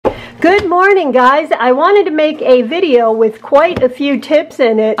Good morning, guys. I wanted to make a video with quite a few tips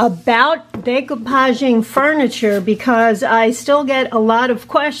in it about decoupaging furniture because I still get a lot of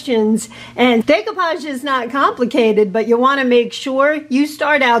questions, and decoupage is not complicated, but you want to make sure you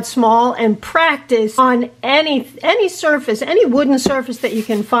start out small and practice on any surface, any wooden surface that you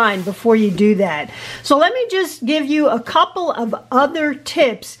can find before you do that. So let me just give you a couple of other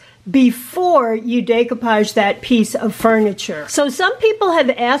tips before you decoupage that piece of furniture. So some people have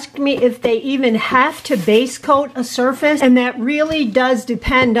asked me if they even have to base coat a surface, and that really does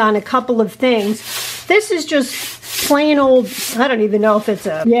depend on a couple of things. This is just plain old, I don't even know if it's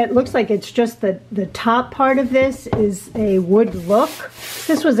a, yeah, it looks like it's just the top part of this is a wood look.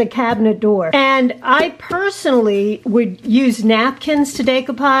 This was a cabinet door. And I personally would use napkins to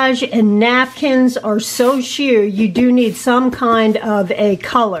decoupage, and napkins are so sheer, you do need some kind of a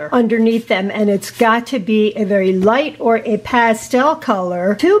color underneath them, and it's got to be a very light or a pastel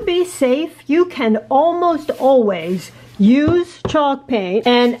color. To be safe, you can almost always use chalk paint,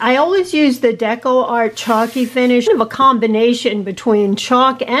 and I always use the Deco Art chalky finish, kind of a combination between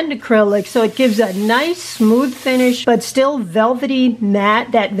chalk and acrylic, so it gives a nice smooth finish but still velvety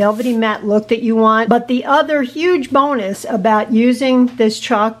matte, that velvety matte look that you want. But the other huge bonus about using this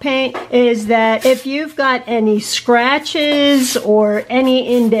chalk paint is that if you've got any scratches or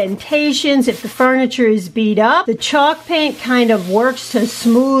any indentations, if the furniture is beat up, the chalk paint kind of works to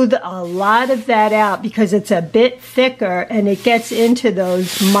smooth a lot of that out because it's a bit thicker and it gets into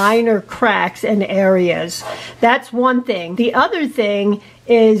those minor cracks and areas. That's one thing. The other thing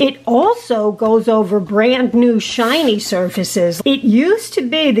is it also goes over brand new shiny surfaces. It used to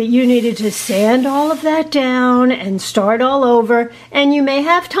be that you needed to sand all of that down and start all over, and you may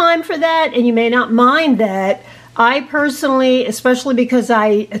have time for that and you may not mind that. I personally, especially because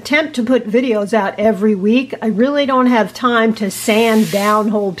I attempt to put videos out every week, I really don't have time to sand down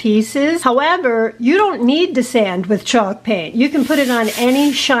whole pieces. However, you don't need to sand with chalk paint. You can put it on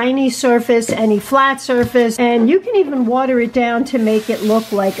any shiny surface, any flat surface, and you can even water it down to make it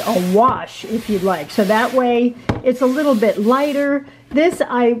look like a wash if you'd like. So that way it's a little bit lighter. This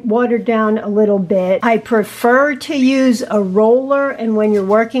I watered down a little bit. I prefer to use a roller, and when you're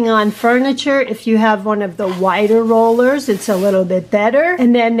working on furniture, if you have one of the wider rollers, it's a little bit better.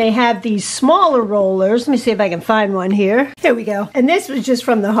 And then they have these smaller rollers. Let me see if I can find one here. Here we go. And this was just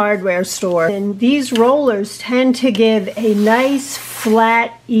from the hardware store. And these rollers tend to give a nice,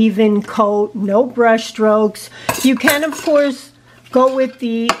 flat, even coat, no brush strokes. You can, of course, go with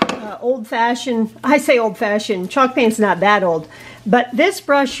the old-fashioned, I say old-fashioned, chalk paint's not that old. But this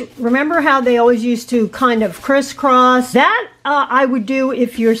brush, remember how they always used to kind of crisscross? That I would do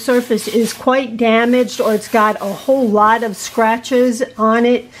if your surface is quite damaged or it's got a whole lot of scratches on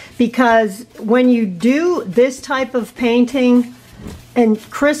it, because when you do this type of painting and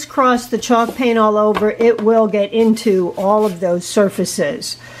crisscross the chalk paint all over, it will get into all of those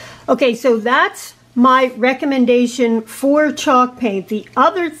surfaces. Okay, so that's my recommendation for chalk paint. The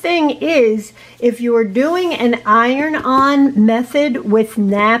other thing is, if you're doing an iron-on method with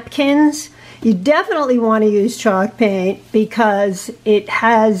napkins, you definitely want to use chalk paint because it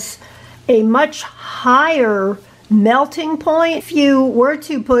has a much higher melting point. If you were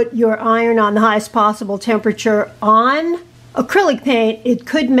to put your iron on the highest possible temperature on acrylic paint, it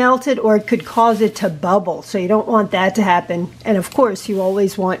could melt it or it could cause it to bubble, so you don't want that to happen. And of course, you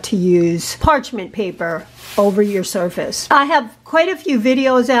always want to use parchment paper over your surface. I have quite a few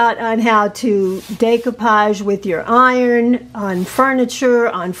videos out on how to decoupage with your iron on furniture,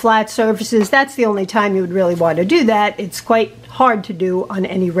 on flat surfaces. That's the only time you would really want to do that. It's quite hard to do on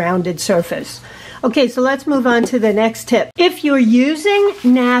any rounded surface. Okay, so let's move on to the next tip. If you're using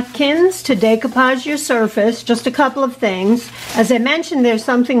napkins to decoupage your surface, just a couple of things. As I mentioned, there's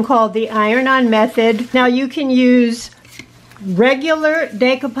something called the iron-on method. Now you can use regular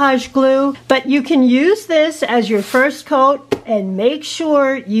decoupage glue, but you can use this as your first coat, and make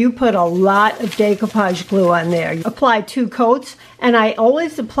sure you put a lot of decoupage glue on there. Apply 2 coats, and I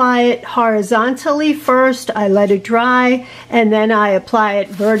always apply it horizontally first. I let it dry, and then I apply it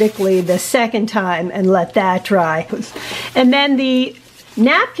vertically the second time and let that dry. And then the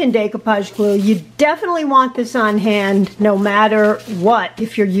napkin decoupage glue, you definitely want this on hand no matter what.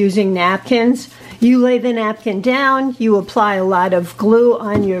 If you're using napkins, you lay the napkin down, you apply a lot of glue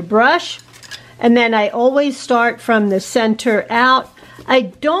on your brush, and then I always start from the center out. I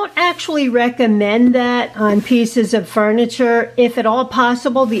don't actually recommend that on pieces of furniture. If at all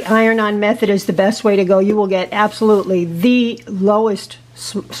possible, the iron-on method is the best way to go. You will get absolutely the lowest,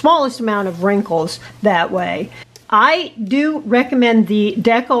 smallest amount of wrinkles that way. I do recommend the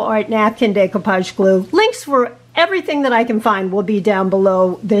Deco Art Napkin Decoupage Glue. Links for everything that I can find will be down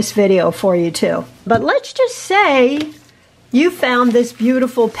below this video for you too. But let's just say you found this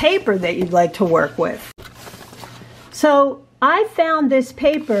beautiful paper that you'd like to work with. So I found this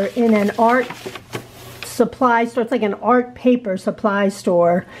paper in an art supply store. It's like an art paper supply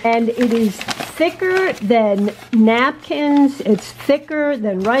store, and it is thicker than napkins. It's thicker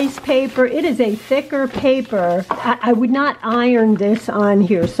than rice paper. It is a thicker paper. I would not iron this on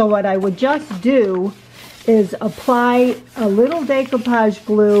here, so what I would just do is apply a little decoupage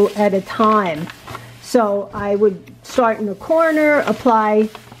glue at a time. So I would start in the corner, apply,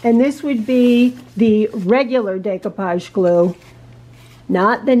 and this would be the regular decoupage glue,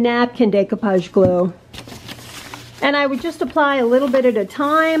 not the napkin decoupage glue. And I would just apply a little bit at a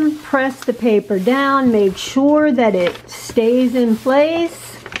time, press the paper down, make sure that it stays in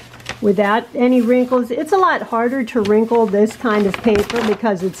place without any wrinkles. It's a lot harder to wrinkle this kind of paper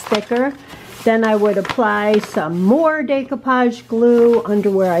because it's thicker. Then I would apply some more decoupage glue under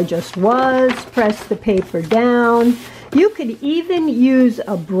where I just was, press the paper down. You could even use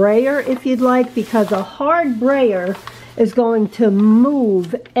a brayer if you'd like, because a hard brayer is going to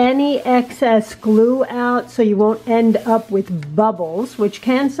move any excess glue out so you won't end up with bubbles, which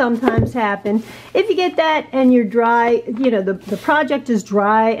can sometimes happen. If you get that and you're dry, you know, the project is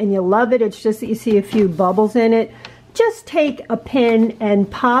dry and you love it, it's just that you see a few bubbles in it, just take a pin and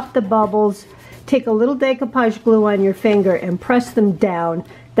pop the bubbles, take a little decoupage glue on your finger and press them down.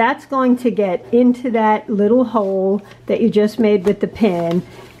 That's going to get into that little hole that you just made with the pin,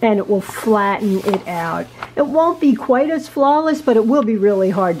 and it will flatten it out. It won't be quite as flawless, but it will be really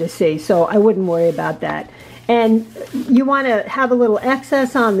hard to see, so I wouldn't worry about that. And you want to have a little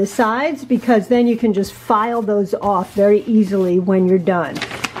excess on the sides, because then you can just file those off very easily when you're done.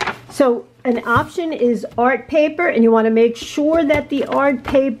 So an option is art paper, and you want to make sure that the art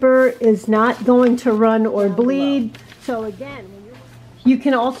paper is not going to run or bleed. So again, you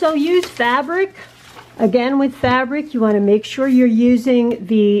can also use fabric. Again, with fabric, you want to make sure you're using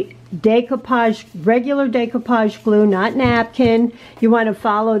the decoupage, regular decoupage glue, not napkin. You want to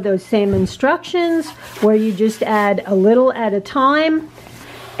follow those same instructions where you just add a little at a time.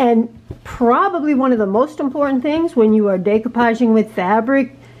 And probably one of the most important things when you are decoupaging with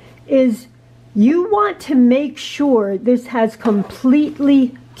fabric is you want to make sure this has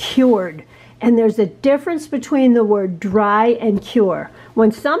completely cured. And there's a difference between the word dry and cure.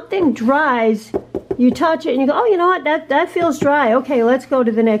 When something dries, you touch it and you go, oh, you know what, that feels dry. Okay, let's go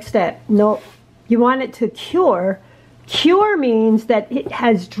to the next step. No, you want it to cure. Cure means that it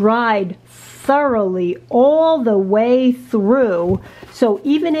has dried thoroughly all the way through. So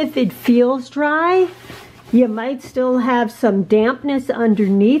even if it feels dry, you might still have some dampness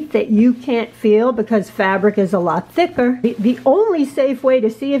underneath that you can't feel because fabric is a lot thicker. The only safe way to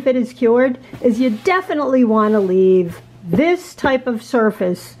see if it is cured is you definitely want to leave this type of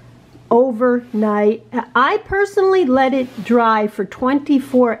surface overnight. I personally let it dry for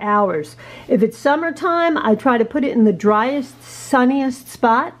 24 hours. If it's summertime, I try to put it in the driest, sunniest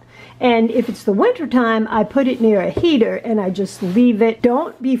spot. And if it's the winter time, I put it near a heater and I just leave it.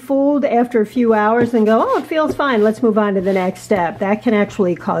 Don't be fooled after a few hours and go, oh, it feels fine, let's move on to the next step. That can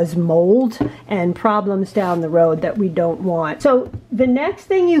actually cause mold and problems down the road that we don't want. So the next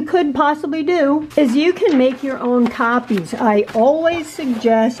thing you could possibly do is you can make your own copies. I always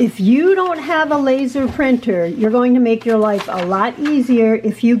suggest, if you don't have a laser printer, you're going to make your life a lot easier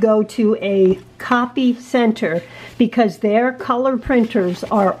if you go to a copy center, because their color printers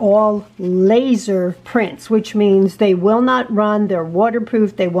are all laser prints, which means they will not run, they're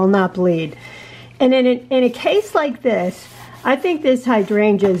waterproof, they will not bleed. And in a case like this, I think this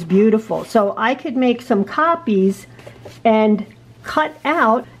hydrangea is beautiful. So I could make some copies and cut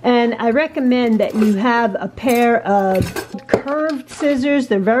out, and I recommend that you have a pair of curved scissors.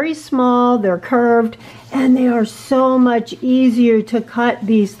 They're very small, they're curved, and they are so much easier to cut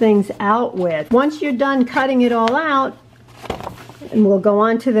these things out with. Once you're done cutting it all out, and we'll go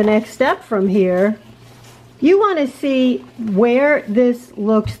on to the next step from here, you want to see where this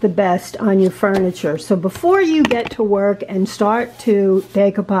looks the best on your furniture. So before you get to work and start to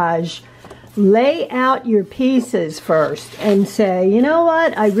decoupage, lay out your pieces first and say, you know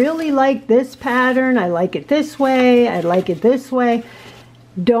what, I really like this pattern, I like it this way, I like it this way.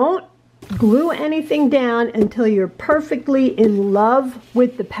 Don't glue anything down until you're perfectly in love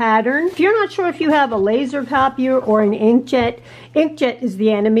with the pattern. If you're not sure if you have a laser copier or an inkjet, inkjet is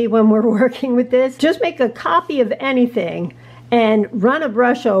the enemy when we're working with this. Just make a copy of anything and run a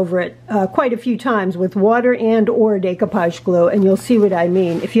brush over it quite a few times with water and or decoupage glue, and you'll see what I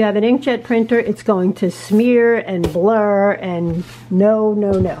mean. If you have an inkjet printer, it's going to smear and blur, and no,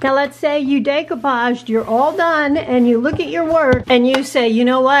 no, no. Now let's say you decoupaged, you're all done, and you look at your work and you say, you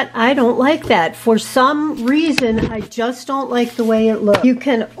know what, I don't like that. For some reason, I just don't like the way it looks. You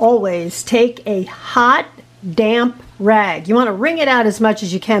can always take a hot, damp rag. You want to wring it out as much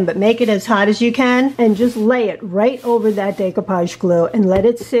as you can, but make it as hot as you can, and just lay it right over that decoupage glue and let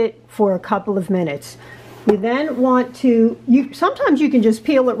it sit for a couple of minutes. You then want to, sometimes you can just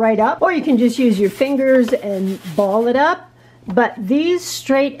peel it right up, or you can just use your fingers and ball it up. But these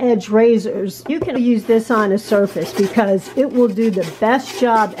straight edge razors, you can use this on a surface because it will do the best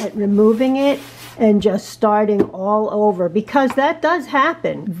job at removing it and just starting all over, because that does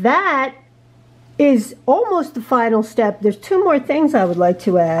happen. That is almost the final step. There's two more things I would like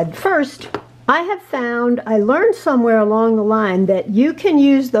to add. First, I have found, I learned somewhere along the line that you can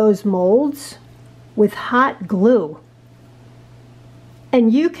use those molds with hot glue.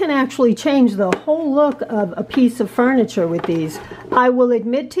 And you can actually change the whole look of a piece of furniture with these. I will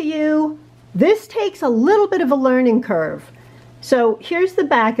admit to you, this takes a little bit of a learning curve. So here's the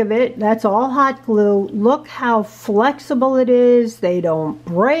back of it. That's all hot glue. Look how flexible it is. They don't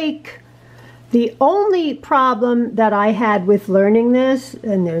break. The only problem that I had with learning this,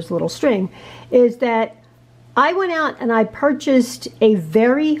 and there's a little string, is that I went out and I purchased a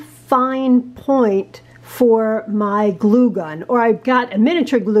very fine point for my glue gun, or I got a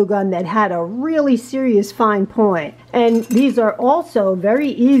miniature glue gun that had a really serious fine point. And these are also very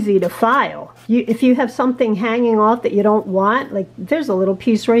easy to file. If you have something hanging off that you don't want, like there's a little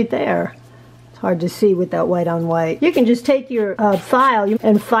piece right there. Hard to see with that white on white. You can just take your file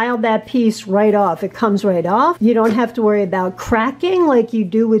and file that piece right off. It comes right off. You don't have to worry about cracking like you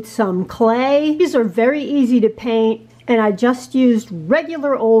do with some clay. These are very easy to paint, and I just used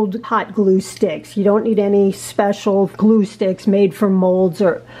regular old hot glue sticks. You don't need any special glue sticks made from molds.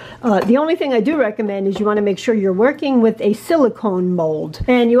 Or the only thing I do recommend is you want to make sure you're working with a silicone mold,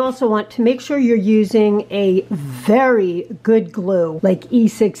 and you also want to make sure you're using a very good glue like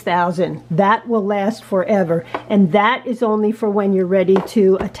E6000. That will last forever, and that is only for when you're ready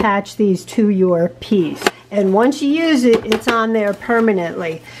to attach these to your piece. And once you use it, it's on there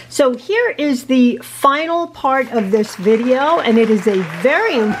permanently. So here is the final part of this video, and it is a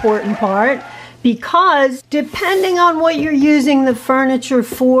very important part, because depending on what you're using the furniture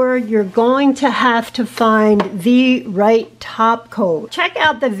for, you're going to have to find the right top coat. Check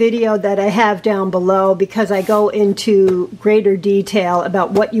out the video that I have down below, because I go into greater detail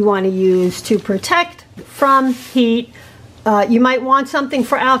about what you want to use to protect from heat. You might want something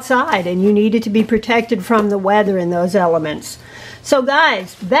for outside, and you need it to be protected from the weather and those elements. So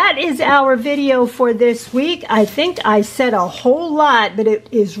guys, that is our video for this week. I think I said a whole lot, but it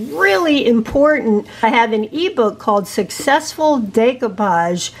is really important. I have an ebook called Successful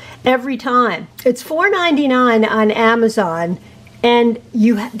Decoupage Every Time. It's $4.99 on Amazon, and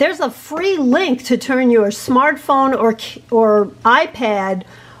there's a free link to turn your smartphone or iPad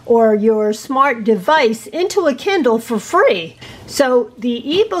or your smart device into a Kindle for free. So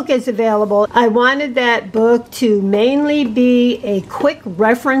the ebook is available. I wanted that book to mainly be a quick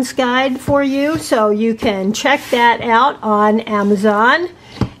reference guide for you, so you can check that out on Amazon.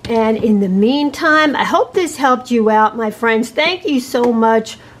 And in the meantime, I hope this helped you out, my friends. Thank you so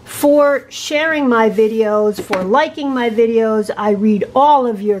much for sharing my videos, for liking my videos. I read all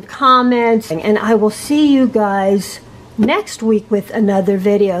of your comments, and I will see you guys next week with another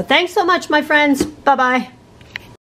video. Thanks so much, my friends. Bye-bye.